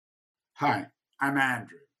Hi, I'm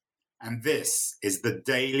Andrew, and this is the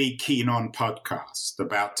Daily Keen On podcast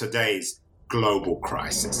about today's global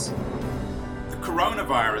crisis. The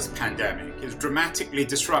coronavirus pandemic is dramatically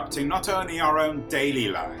disrupting not only our own daily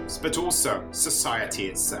lives, but also society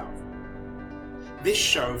itself. This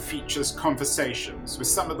show features conversations with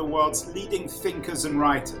some of the world's leading thinkers and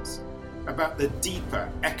writers about the deeper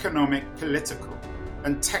economic, political,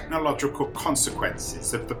 and technological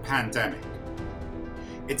consequences of the pandemic.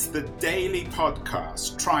 It's the daily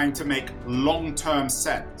podcast trying to make long-term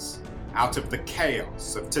sense out of the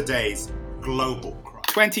chaos of today's global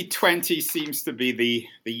crisis. 2020 seems to be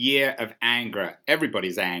the year of anger.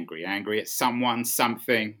 Everybody's angry at someone,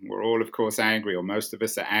 something. We're all, of course, angry, or most of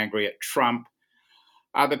us are angry at Trump.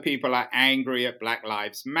 Other people are angry at Black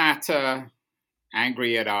Lives Matter,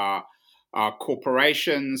 angry at our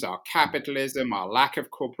corporations, our capitalism, our lack of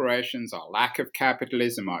corporations, our lack of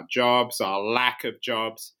capitalism, our jobs, our lack of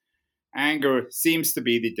jobs. Anger seems to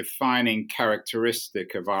be the defining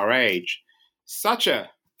characteristic of our age. Such a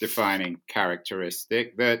defining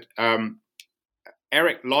characteristic that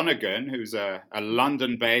Eric Lonergan, who's a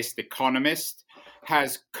London-based economist,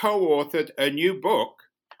 has co-authored a new book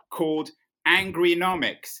called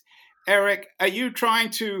Angrynomics. Eric, are you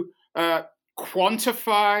trying to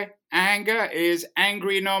quantify anger? Is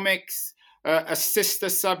Angrynomics a sister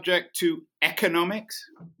subject to economics?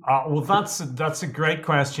 Well, that's a great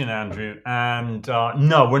question, Andrew. And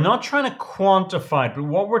no, we're not trying to quantify it, but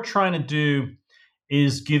what we're trying to do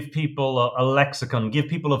is give people a lexicon, give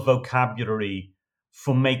people a vocabulary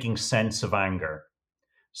for making sense of anger.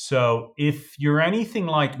 So if you're anything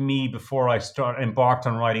like me before I embarked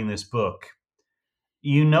on writing this book,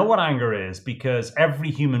 you know what anger is because every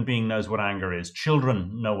human being knows what anger is.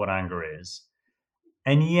 Children know what anger is.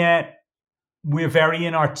 And yet we're very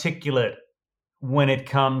inarticulate when it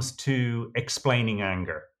comes to explaining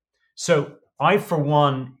anger. So I, for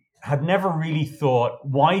one, had never really thought,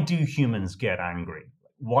 why do humans get angry?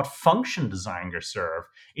 What function does anger serve?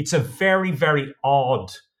 It's a very, very odd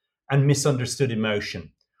and misunderstood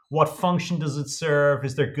emotion. What function does it serve?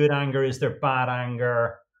 Is there good anger? Is there bad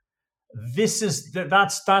anger?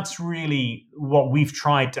 That's really what we've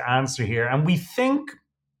tried to answer here. And we think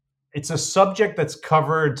it's a subject that's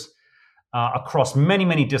covered across many,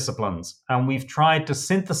 many disciplines. And we've tried to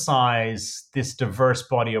synthesize this diverse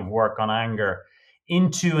body of work on anger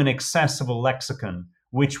into an accessible lexicon,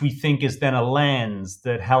 which we think is then a lens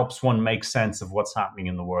that helps one make sense of what's happening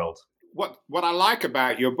in the world. What I like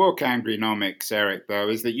about your book, Angrynomics, Eric, though,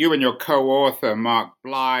 is that you and your co-author, Mark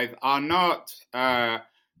Blythe, are not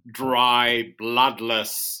dry,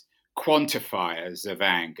 bloodless quantifiers of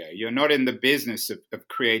anger. You're not in the business of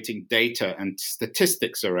creating data and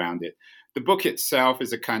statistics around it. The book itself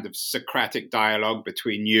is a kind of Socratic dialogue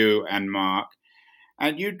between you and Mark.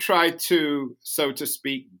 And you try to, so to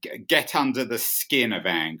speak, get under the skin of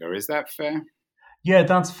anger. Is that fair? Yeah,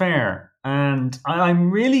 that's fair. And I'm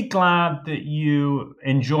really glad that you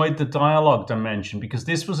enjoyed the dialogue dimension because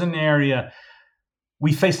this was an area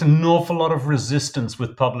we faced an awful lot of resistance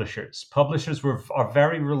with publishers. Publishers are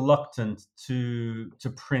very reluctant to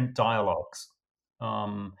print dialogues.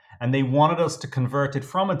 And they wanted us to convert it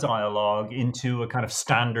from a dialogue into a kind of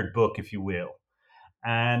standard book, if you will.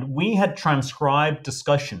 And we had transcribed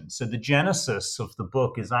discussions. So the genesis of the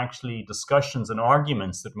book is actually discussions and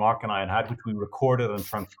arguments that Mark and I had, which we recorded and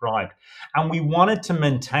transcribed. And we wanted to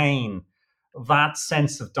maintain that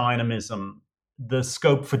sense of dynamism, the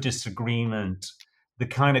scope for disagreement, the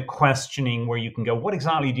kind of questioning where you can go, what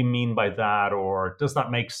exactly do you mean by that? Or does that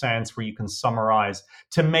make sense? Where you can summarize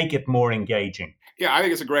to make it more engaging. Yeah, I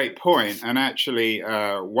think it's a great point. And actually,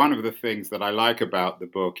 one of the things that I like about the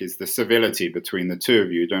book is the civility between the two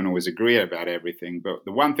of you. You don't always agree about everything. But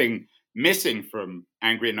the one thing missing from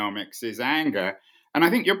Angrynomics is anger. And I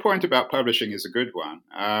think your point about publishing is a good one.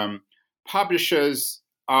 Publishers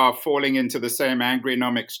are falling into the same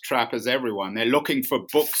Angrynomics trap as everyone. They're looking for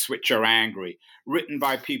books which are angry, written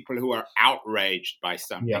by people who are outraged by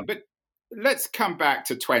something. Yeah. But let's come back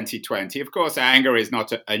to 2020. Of course, anger is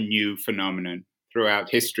not a new phenomenon. Throughout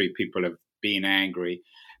history, people have been angry.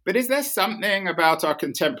 But is there something about our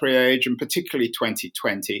contemporary age, and particularly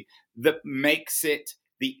 2020, that makes it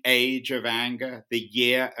the age of anger, the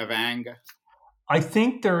year of anger? I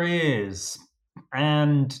think there is.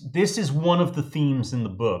 And this is one of the themes in the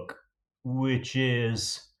book, which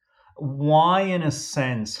is why, in a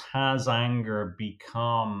sense, has anger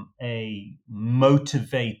become a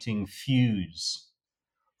motivating fuse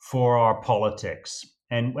for our politics?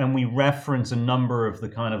 And we reference a number of the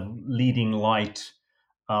kind of leading light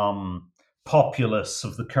populists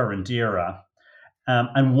of the current era.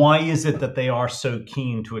 And why is it that they are so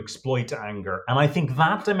keen to exploit anger? And I think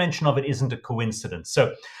that dimension of it isn't a coincidence.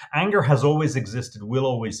 So anger has always existed, will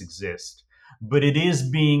always exist, but it is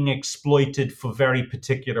being exploited for very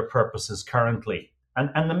particular purposes currently.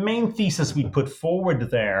 And the main thesis we put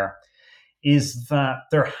forward there is that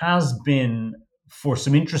there has been, for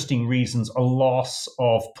some interesting reasons, a loss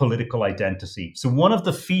of political identity. So one of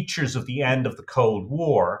the features of the end of the Cold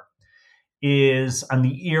War is, and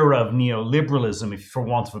the era of neoliberalism, if for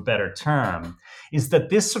want of a better term, is that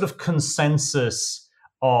this sort of consensus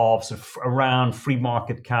of sort of around free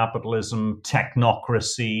market capitalism,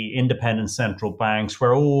 technocracy, independent central banks,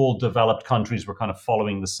 where all developed countries were kind of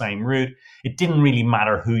following the same route. It didn't really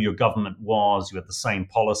matter who your government was, you had the same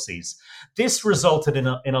policies. This resulted in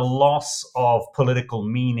a loss of political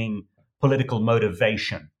meaning, political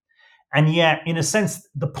motivation. And yet, in a sense,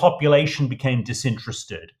 the population became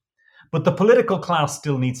disinterested. But the political class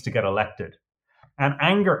still needs to get elected. And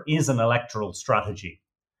anger is an electoral strategy,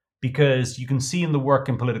 because you can see in the work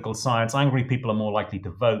in political science, angry people are more likely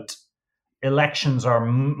to vote.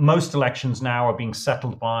 Most elections now are being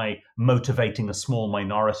settled by motivating a small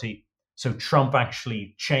minority. So Trump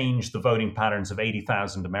actually changed the voting patterns of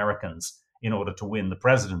 80,000 Americans in order to win the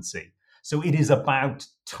presidency. So it is about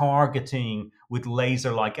targeting with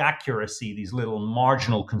laser-like accuracy these little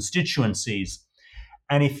marginal constituencies.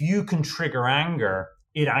 And if you can trigger anger,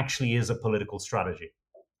 it actually is a political strategy.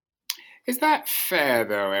 Is that fair,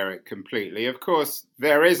 though, Eric, completely? Of course,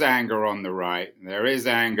 there is anger on the right. There is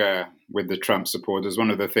anger with the Trump supporters.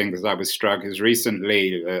 One of the things I was struck is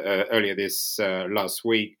recently, earlier this last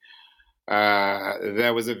week,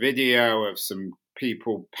 there was a video of some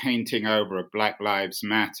people painting over a Black Lives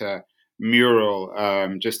Matter mural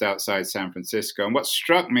just outside San Francisco. And what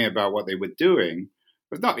struck me about what they were doing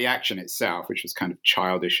was not the action itself, which was kind of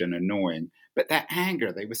childish and annoying, but their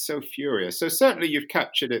anger. They were so furious. So certainly you've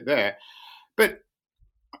captured it there. But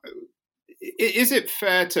is it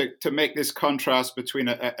fair to make this contrast between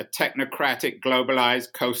a technocratic,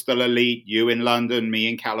 globalized coastal elite, you in London, me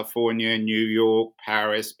in California, New York,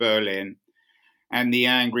 Paris, Berlin, and the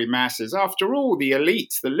angry masses? After all, the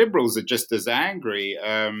elites, the liberals, are just as angry.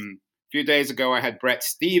 A few days ago, I had Bret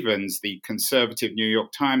Stephens, the conservative New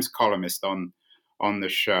York Times columnist, on the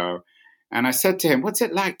show. And I said to him, what's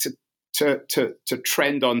it like to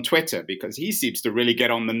trend on Twitter? Because he seems to really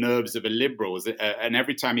get on the nerves of the liberals. And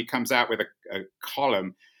every time he comes out with a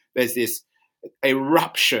column, there's this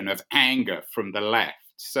eruption of anger from the left.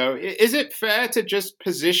 So is it fair to just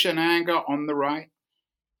position anger on the right?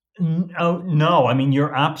 No, I mean,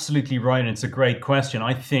 you're absolutely right. And it's a great question.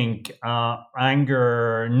 I think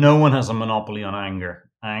anger, no one has a monopoly on anger.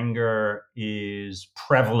 Anger is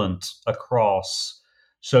prevalent across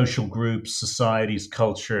social groups, societies,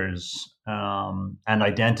 cultures, and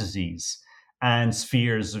identities and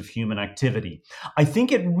spheres of human activity. I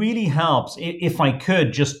think it really helps, if I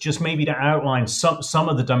could, just maybe to outline some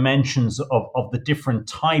of the dimensions of the different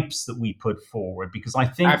types that we put forward, because I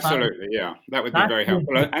think absolutely, that would be very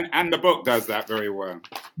helpful. And the book does that very well.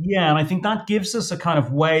 Yeah, and I think that gives us a kind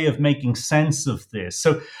of way of making sense of this.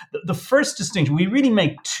 So the first distinction, we really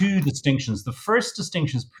make two distinctions. The first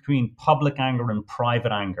distinction is between public anger and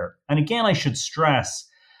private anger. And again, I should stress,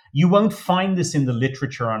 you won't find this in the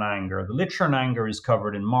literature on anger. The literature on anger is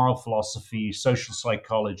covered in moral philosophy, social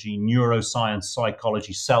psychology, neuroscience,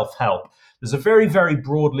 psychology, self-help. There's a very, very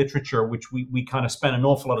broad literature which we kind of spend an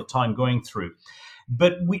awful lot of time going through.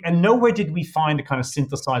 But nowhere did we find a kind of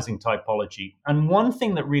synthesizing typology. And one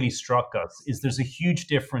thing that really struck us is there's a huge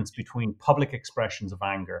difference between public expressions of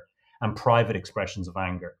anger and private expressions of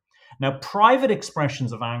anger. Now, private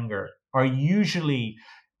expressions of anger are usually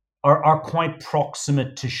are quite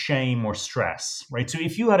proximate to shame or stress, right? So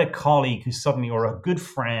if you had a colleague who suddenly, or a good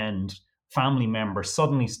friend, family member,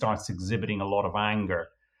 suddenly starts exhibiting a lot of anger,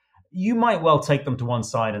 you might well take them to one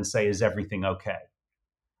side and say, is everything okay?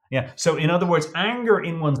 Yeah. So in other words, anger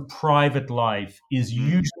in one's private life is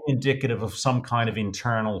usually indicative of some kind of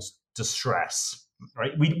internal distress,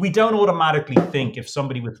 right? We don't automatically think, if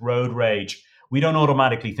somebody with road rage, we don't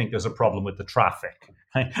automatically think there's a problem with the traffic.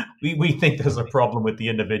 Right? We think there's a problem with the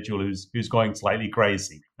individual who's going slightly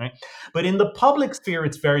crazy. Right? But in the public sphere,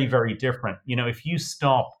 it's very, very different. You know, if you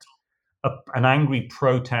stopped an angry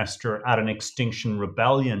protester at an Extinction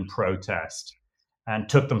Rebellion protest and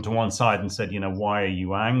took them to one side and said, you know, why are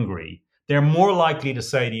you angry? They're more likely to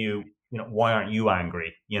say to you, you know, why aren't you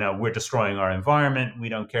angry? You know, we're destroying our environment. We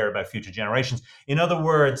don't care about future generations. In other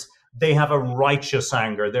words, they have a righteous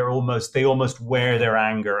anger. They almost wear their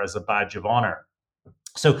anger as a badge of honor.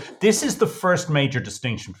 So this is the first major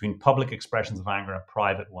distinction between public expressions of anger and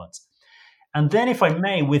private ones. And then, if I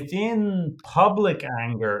may, within public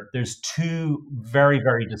anger, there's two very,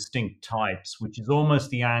 very distinct types, which is almost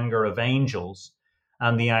the anger of angels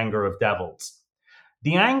and the anger of devils.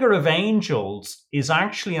 The anger of angels is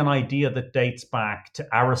actually an idea that dates back to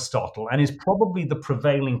Aristotle and is probably the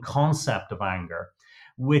prevailing concept of anger,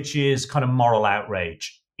 which is kind of moral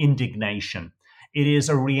outrage, indignation. It is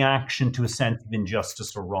a reaction to a sense of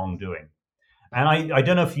injustice or wrongdoing. And I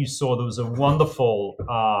don't know if you saw, there was a wonderful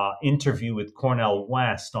interview with Cornel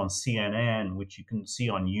West on CNN, which you can see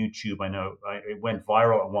on YouTube. I know it went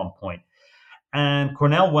viral at one point. And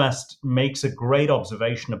Cornel West makes a great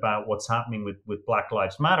observation about what's happening with Black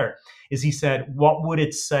Lives Matter, is he said, what would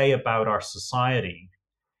it say about our society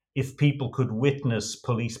if people could witness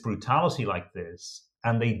police brutality like this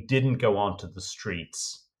and they didn't go onto the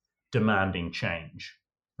streets demanding change?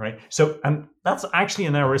 Right. So, and that's actually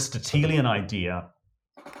an Aristotelian idea,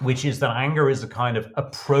 which is that anger is a kind of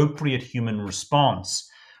appropriate human response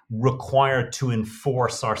required to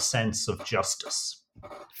enforce our sense of justice,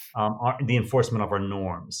 the enforcement of our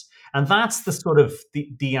norms. And that's the sort of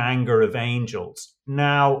the anger of angels.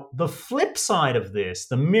 Now, the flip side of this,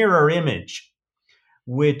 the mirror image,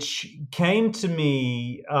 which came to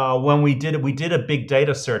me when we did a big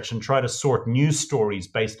data search and tried to sort news stories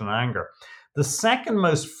based on anger. The second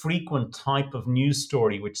most frequent type of news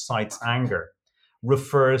story which cites anger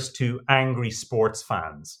refers to angry sports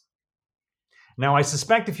fans. Now, I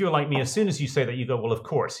suspect if you're like me, as soon as you say that, you go, well, of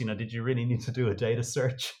course, did you really need to do a data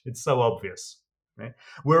search? It's so obvious, right?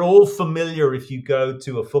 We're all familiar, if you go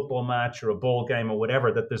to a football match or a ball game or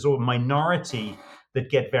whatever, that there's a minority that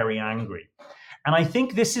get very angry. And I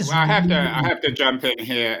think this is... Well, I have to jump in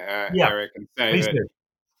here, Eric, and say that...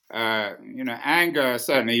 anger,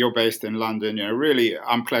 certainly you're based in London, really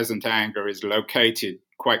unpleasant anger is located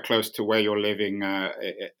quite close to where you're living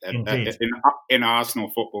in Arsenal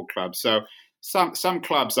Football Club. So some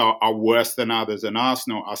clubs are worse than others, and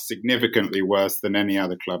Arsenal are significantly worse than any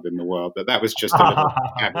other club in the world. But that was just a little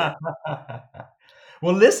caveat.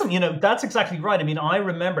 Well, listen, that's exactly right. I mean, I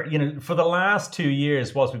remember, for the last 2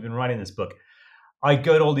 years whilst we've been writing this book, I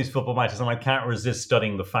go to all these football matches and I can't resist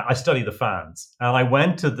studying I study the fans. And I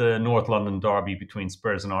went to the North London derby between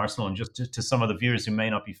Spurs and Arsenal. And just to some of the viewers who may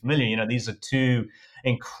not be familiar, these are two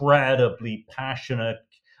incredibly passionate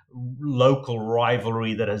local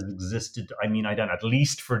rivalry that has existed, at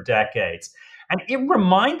least for decades. And it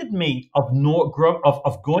reminded me of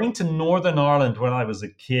going to Northern Ireland when I was a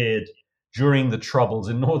kid during the Troubles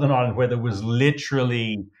in Northern Ireland, where there was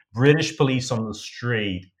literally British police on the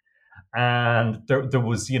street. And there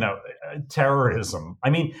was, terrorism. I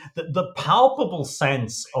mean, the palpable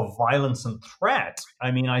sense of violence and threat.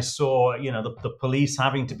 I mean, I saw, the police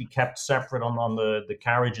having to be kept separate on the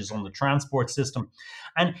carriages on the transport system.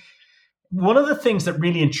 And one of the things that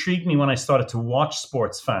really intrigued me when I started to watch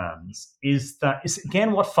sports fans is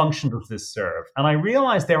again, what function does this serve? And I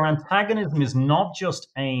realized their antagonism is not just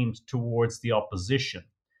aimed towards the opposition.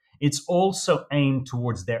 It's also aimed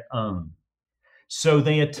towards their own. So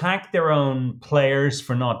they attack their own players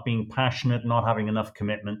for not being passionate, not having enough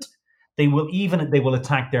commitment. They will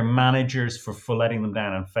attack their managers for letting them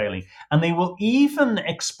down and failing. And they will even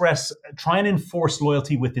try and enforce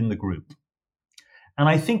loyalty within the group. And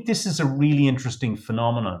I think this is a really interesting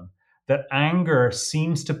phenomenon, that anger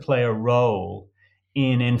seems to play a role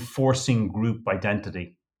in enforcing group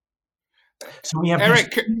identity. So we have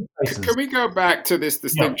Eric, can we go back to this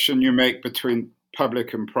distinction you make between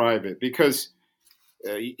public and private? Because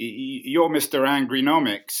you're Mr.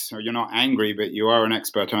 Angrynomics, or you're not angry, but you are an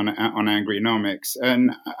expert on Angrynomics. And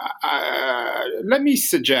let me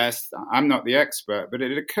suggest, I'm not the expert, but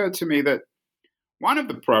it occurred to me that one of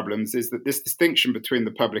the problems is that this distinction between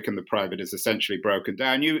the public and the private is essentially broken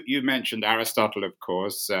down. You mentioned Aristotle, of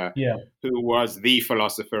course, who was the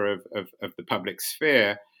philosopher of the public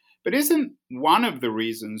sphere. But isn't one of the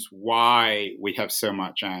reasons why we have so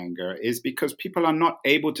much anger is because people are not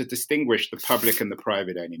able to distinguish the public and the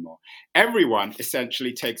private anymore? Everyone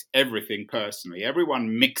essentially takes everything personally.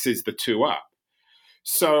 Everyone mixes the two up.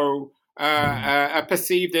 So a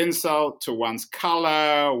perceived insult to one's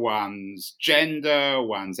color, one's gender,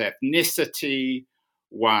 one's ethnicity,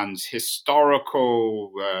 one's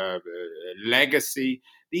historical legacy,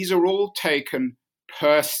 these are all taken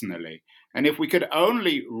personally. And if we could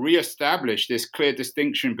only reestablish this clear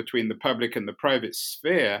distinction between the public and the private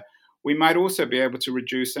sphere, we might also be able to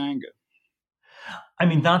reduce anger. I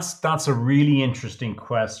mean, that's a really interesting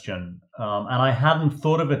question. And I hadn't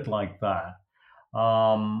thought of it like that.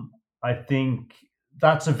 I think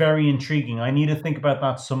that's a very intriguing. I need to think about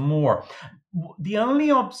that some more. The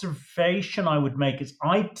only observation I would make is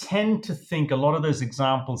I tend to think a lot of those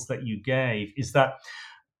examples that you gave is that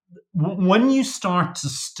when you start to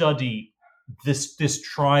study this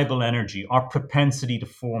tribal energy, our propensity to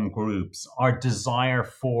form groups, our desire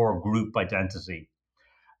for group identity,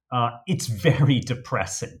 it's very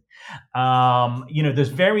depressing. There's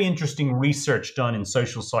very interesting research done in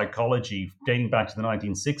social psychology dating back to the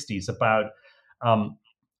 1960s about,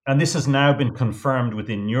 and this has now been confirmed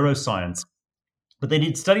within neuroscience, but they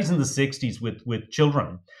did studies in the 60s with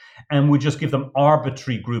children and would just give them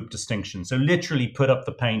arbitrary group distinctions. So literally put up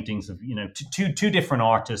the paintings of, two different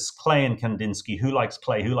artists, Klee and Kandinsky, who likes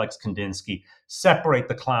Klee, who likes Kandinsky, separate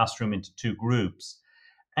the classroom into two groups.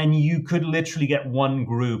 And you could literally get one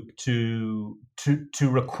group to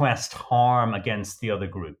request harm against the other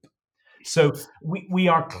group. So we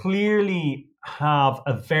are clearly have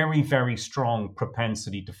a very, very strong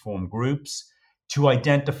propensity to form groups, to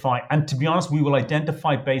identify, and to be honest, we will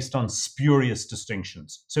identify based on spurious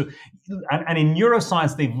distinctions. So, and in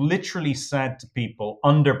neuroscience, they've literally said to people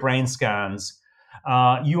under brain scans,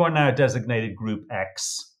 you are now designated group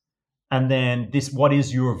X, and then what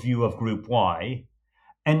is your view of group Y?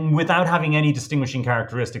 And without having any distinguishing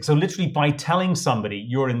characteristics. So literally by telling somebody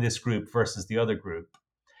you're in this group versus the other group,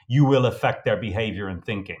 you will affect their behavior and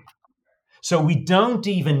thinking. So we don't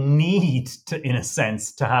even need to, in a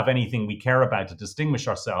sense, to have anything we care about to distinguish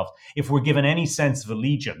ourselves. If we're given any sense of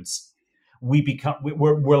allegiance,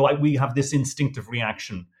 we're like, we have this instinctive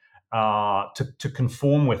reaction to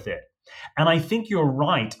conform with it. And I think you're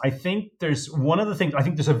right. I think there's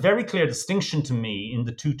a very clear distinction to me in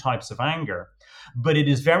the two types of anger, but it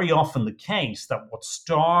is very often the case that what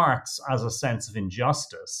starts as a sense of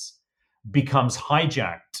injustice becomes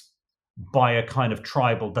hijacked by a kind of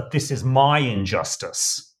tribal, that this is my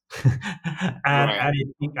injustice. and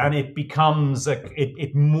it becomes,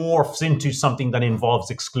 it morphs into something that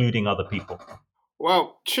involves excluding other people.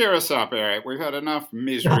 Well, cheer us up, Eric. We've had enough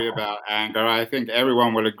misery about anger. I think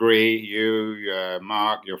everyone will agree, you,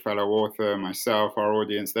 Mark, your fellow author, myself, our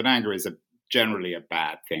audience, that anger is generally a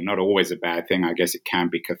bad thing. Not always a bad thing. I guess it can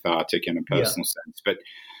be cathartic in a personal sense. But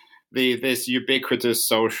this ubiquitous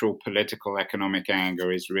social, political, economic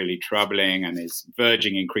anger is really troubling and is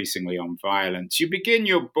verging increasingly on violence. You begin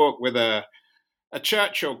your book with a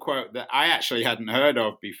Churchill quote that I actually hadn't heard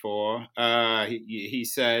of before. He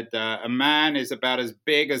said, a man is about as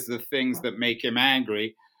big as the things that make him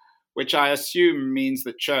angry, which I assume means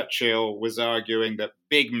that Churchill was arguing that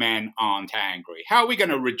big men aren't angry. How are we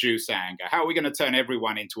going to reduce anger? How are we going to turn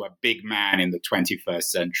everyone into a big man in the 21st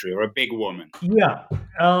century, or a big woman? Yeah.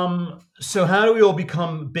 So how do we all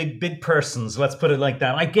become big persons? Let's put it like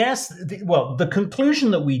that. I guess, the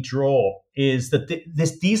conclusion that we draw is that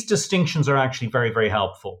these distinctions are actually very, very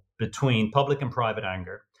helpful between public and private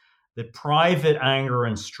anger. That private anger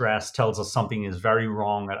and stress tells us something is very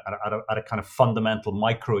wrong at a kind of fundamental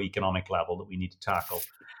microeconomic level that we need to tackle.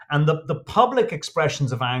 And the public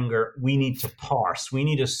expressions of anger, we need to parse. We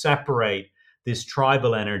need to separate this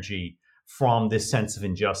tribal energy from this sense of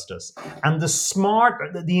injustice. And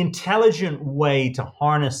the intelligent way to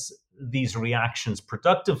harness these reactions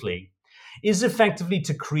productively is effectively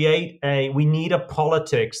to create we need a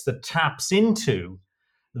politics that taps into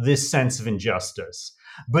this sense of injustice,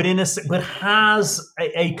 but has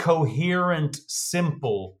a coherent,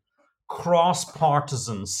 simple,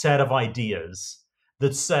 cross-partisan set of ideas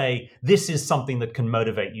that say this is something that can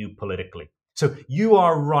motivate you politically. So you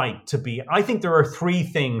are right to be. I think there are three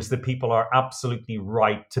things that people are absolutely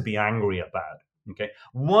right to be angry about. Okay,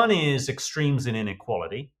 one is extremes in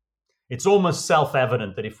inequality. It's almost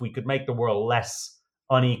self-evident that if we could make the world less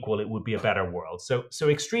unequal, it would be a better world. So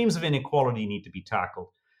extremes of inequality need to be tackled.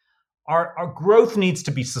 Our growth needs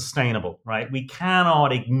to be sustainable, right? We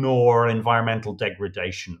cannot ignore environmental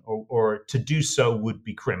degradation, or to do so would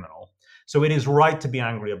be criminal. So it is right to be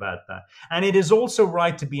angry about that. And it is also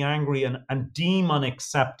right to be angry and deem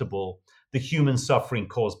unacceptable the human suffering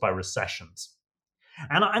caused by recessions.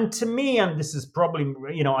 And to me, and this is probably,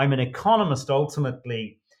 I'm an economist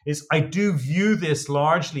ultimately, is I do view this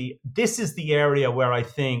largely, this is the area where I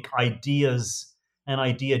think ideas and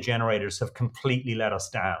idea generators have completely let us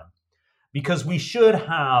down. Because we should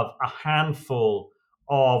have a handful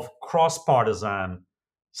of cross-partisan,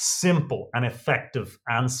 simple and effective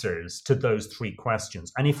answers to those three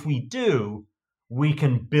questions. And if we do, we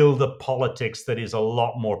can build a politics that is a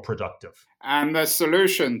lot more productive. And the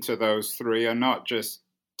solution to those three are not just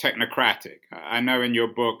technocratic. I know in your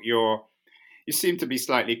book, you seem to be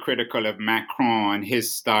slightly critical of Macron and his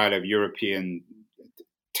style of European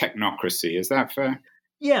technocracy. Is that fair?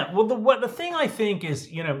 Yeah, well, the thing I think is,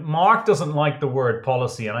 Mark doesn't like the word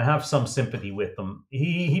policy, and I have some sympathy with him.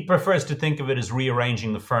 He prefers to think of it as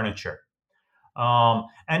rearranging the furniture.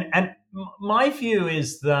 And my view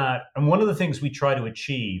is that, and one of the things we try to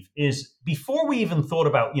achieve is before we even thought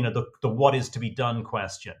about, the what is to be done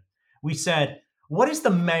question, we said, what is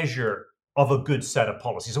the measure of a good set of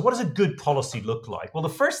policies? So what does a good policy look like? Well, the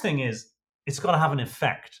first thing is it's got to have an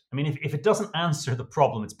effect. I mean, if it doesn't answer the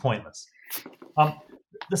problem, it's pointless. Um,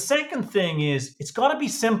 the second thing is it's got to be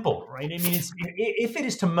simple, right? I mean, if it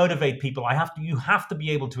is to motivate people, you have to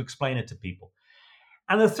be able to explain it to people.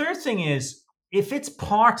 And the third thing is, if it's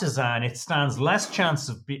partisan, it stands less chance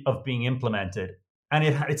of being implemented, and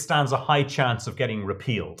it stands a high chance of getting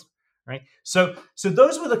repealed, right? So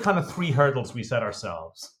those were the kind of three hurdles we set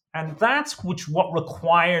ourselves, and that's what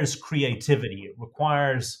requires creativity. It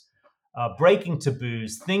requires breaking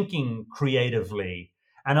taboos, thinking creatively,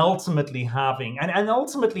 and ultimately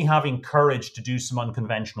having courage to do some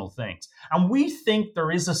unconventional things. And we think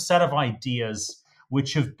there is a set of ideas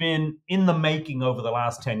which have been in the making over the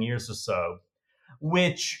last 10 years or so,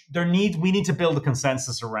 which we need to build a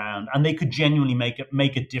consensus around, and they could genuinely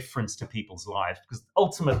make a difference to people's lives, because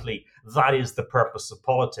ultimately that is the purpose of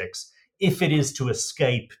politics, if it is to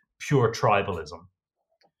escape pure tribalism.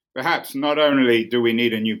 Perhaps not only do we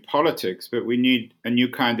need a new politics, but we need a new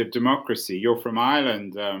kind of democracy. You're from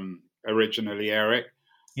Ireland originally, Eric.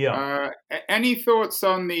 Yeah. Any thoughts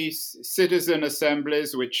on these citizen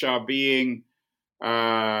assemblies which are being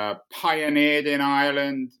pioneered in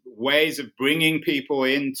Ireland, ways of bringing people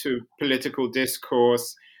into political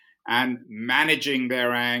discourse and managing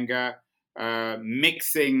their anger,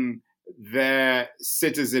 mixing their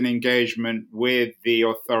citizen engagement with the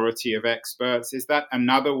authority of experts? Is that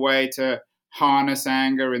another way to harness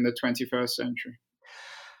anger in the 21st century?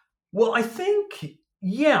 Well, I think,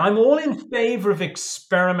 yeah, I'm all in favor of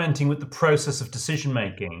experimenting with the process of decision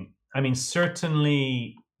making. I mean,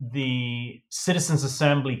 certainly the citizens'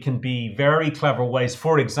 assembly can be very clever ways,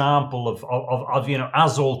 for example, of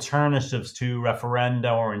as alternatives to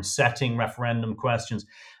referenda or in setting referendum questions.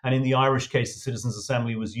 And in the Irish case, the citizens'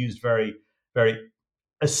 assembly was used very, very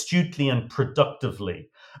astutely and productively.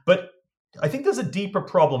 But I think there's a deeper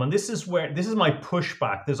problem, and this is my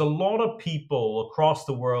pushback. There's a lot of people across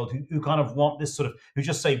the world who kind of want this who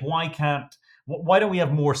just say, why don't we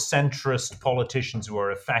have more centrist politicians who are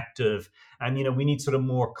effective? And we need sort of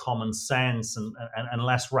more common sense and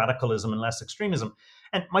less radicalism and less extremism.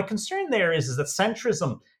 And my concern there is that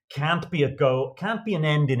centrism can't be an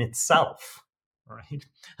end in itself, right?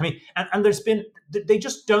 I mean, and they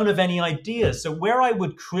just don't have any ideas. So where I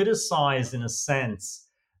would criticize, in a sense,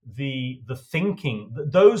 the thinking,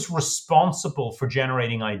 those responsible for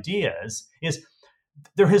generating ideas, is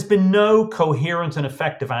there has been no coherent and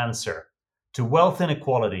effective answer to wealth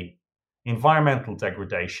inequality, environmental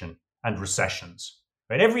degradation, and recessions.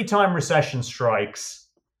 Right? Every time recession strikes,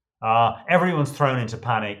 everyone's thrown into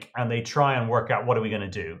panic, and they try and work out, what are we going to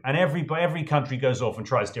do? And every country goes off and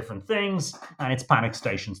tries different things, and it's panic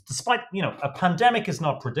stations. Despite, a pandemic is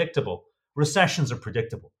not predictable. Recessions are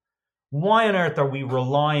predictable. Why on earth are we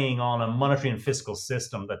relying on a monetary and fiscal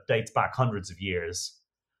system that dates back hundreds of years?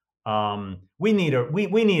 We need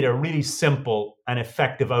a really simple and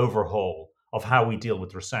effective overhaul of how we deal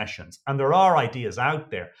with recessions. And there are ideas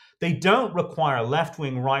out there. They don't require left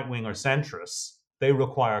wing, right wing, or centrists. They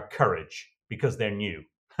require courage because they're new,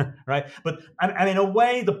 right? But and in a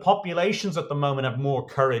way, the populations at the moment have more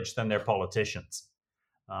courage than their politicians.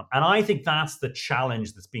 And I think that's the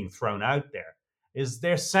challenge that's being thrown out there, is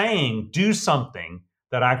they're saying, do something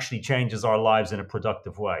that actually changes our lives in a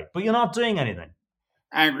productive way. But you're not doing anything.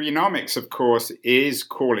 Angrynomics, of course, is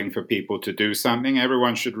calling for people to do something.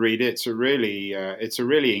 Everyone should read it. It's a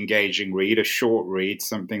really engaging read, a short read,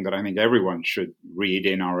 something that I think everyone should read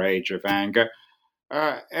in our age of anger.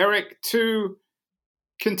 Eric, to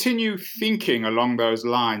continue thinking along those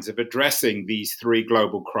lines of addressing these three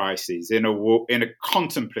global crises in a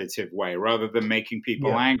contemplative way, rather than making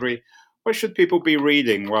people angry, what should people be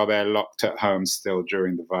reading while they're locked at home still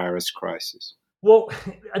during the virus crisis? Well,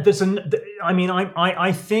 I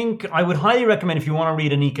think I would highly recommend, if you want to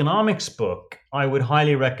read an economics book, I would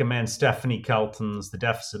highly recommend Stephanie Kelton's The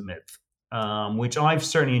Deficit Myth, which I've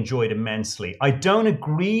certainly enjoyed immensely. I don't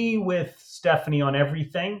agree with Stephanie on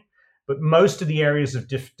everything, but most of the areas of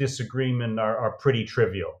disagreement are pretty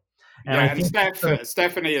trivial. And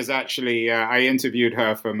Stephanie is actually, I interviewed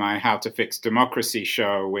her for my How to Fix Democracy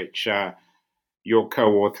show, which your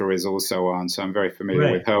co-author is also on, so I'm very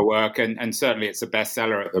familiar with her work, and certainly it's a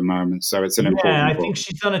bestseller at the moment, so it's an important book. I think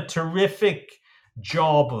she's done a terrific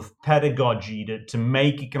job of pedagogy to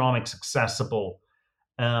make economics accessible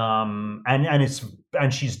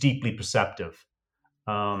and she's deeply perceptive.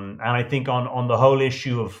 And I think on the whole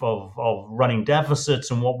issue of running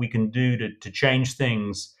deficits and what we can do to change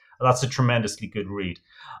things, that's a tremendously good read.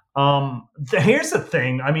 Here's the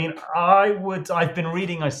thing. I mean, I've been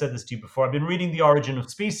reading, I said this to you before, I've been reading The Origin of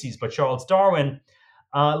Species by Charles Darwin,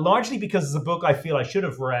 largely because it's a book I feel I should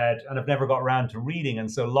have read and have never got around to reading.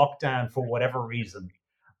 And so lockdown, for whatever reason,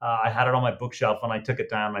 I had it on my bookshelf and I took it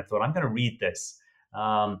down and I thought, I'm going to read this.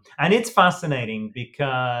 And it's fascinating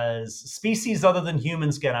because species other than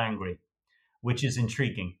humans get angry, which is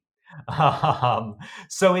intriguing.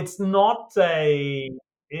 So it's not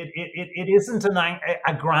it isn't an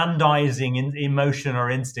aggrandizing emotion or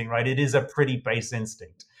instinct, right? It is a pretty base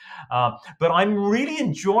instinct. But I'm really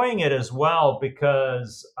enjoying it as well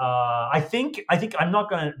because I think I'm not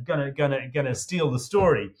gonna steal the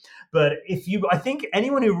story, but I think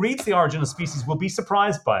anyone who reads The Origin of Species will be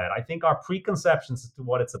surprised by it. I think our preconceptions as to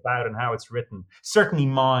what it's about and how it's written, certainly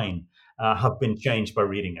mine, have been changed by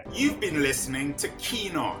reading it. You've been listening to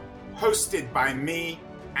Keen On, hosted by me,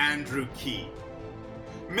 Andrew Keen.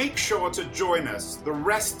 Make sure to join us the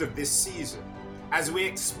rest of this season as we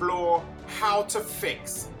explore how to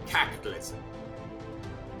fix capitalism.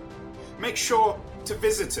 Make sure to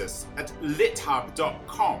visit us at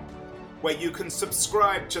lithub.com, where you can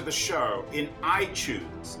subscribe to the show in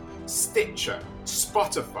iTunes, Stitcher,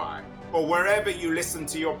 Spotify, or wherever you listen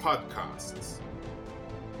to your podcasts.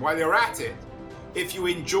 While you're at it, if you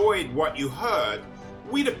enjoyed what you heard,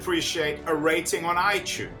 we'd appreciate a rating on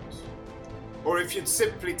iTunes. Or if you'd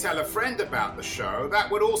simply tell a friend about the show,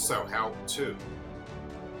 that would also help too.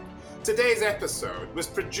 Today's episode was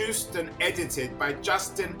produced and edited by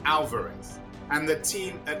Justin Alvarez and the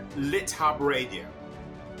team at LitHub Radio.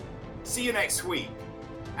 See you next week,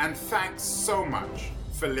 and thanks so much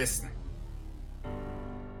for listening.